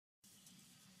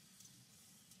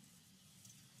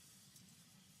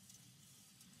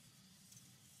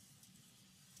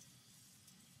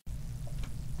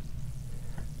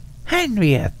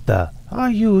Henrietta, are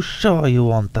you sure you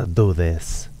want to do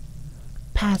this?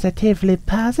 Positively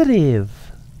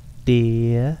positive,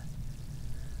 dear.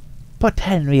 But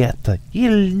Henrietta,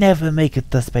 you'll never make it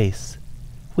to space.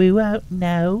 We won't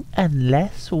know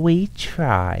unless we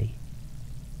try.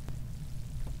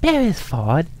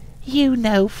 Beresford, you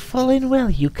know full and well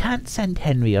you can't send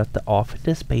Henrietta off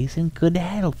into space in good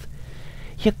health.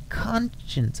 Your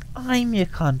conscience, I'm your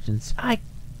conscience.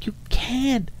 You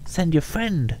can't send your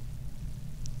friend.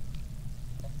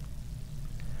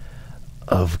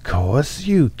 Of course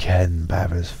you can,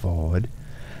 Beresford.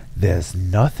 There's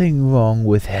nothing wrong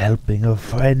with helping a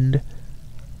friend.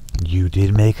 You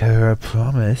did make her a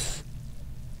promise.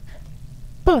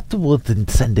 But wouldn't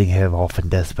sending her off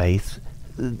into space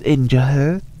injure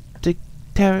her,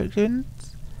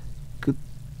 Terrence?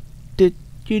 Did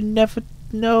you never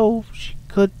know she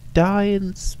could die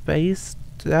in space?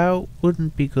 That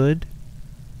wouldn't be good.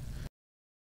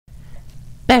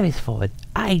 Beresford,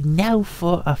 I know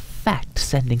for a fact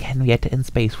sending Henrietta in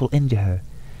space will injure her.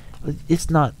 It's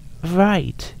not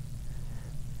right.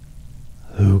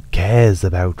 Who cares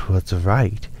about what's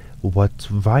right? What's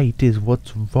right is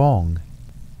what's wrong.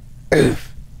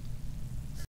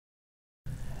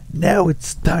 Now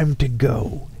it's time to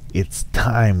go. It's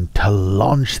time to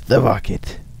launch the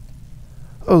rocket.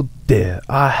 Oh dear,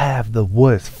 I have the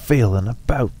worst feeling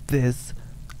about this.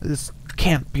 This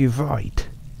can't be right.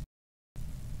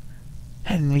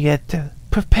 Henrietta,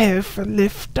 prepare for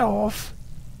liftoff.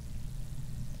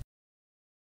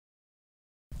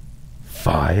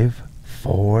 5,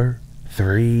 4,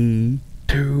 3,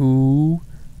 2,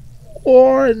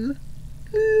 1.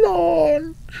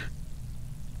 Launch!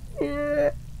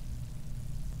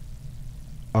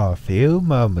 A few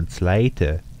moments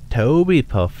later, Toby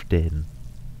puffed in.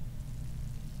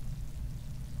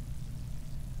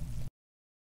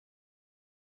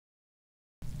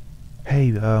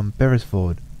 Hey,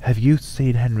 Beresford, have you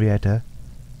seen Henrietta?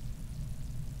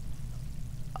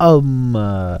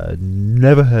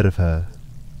 Never heard of her.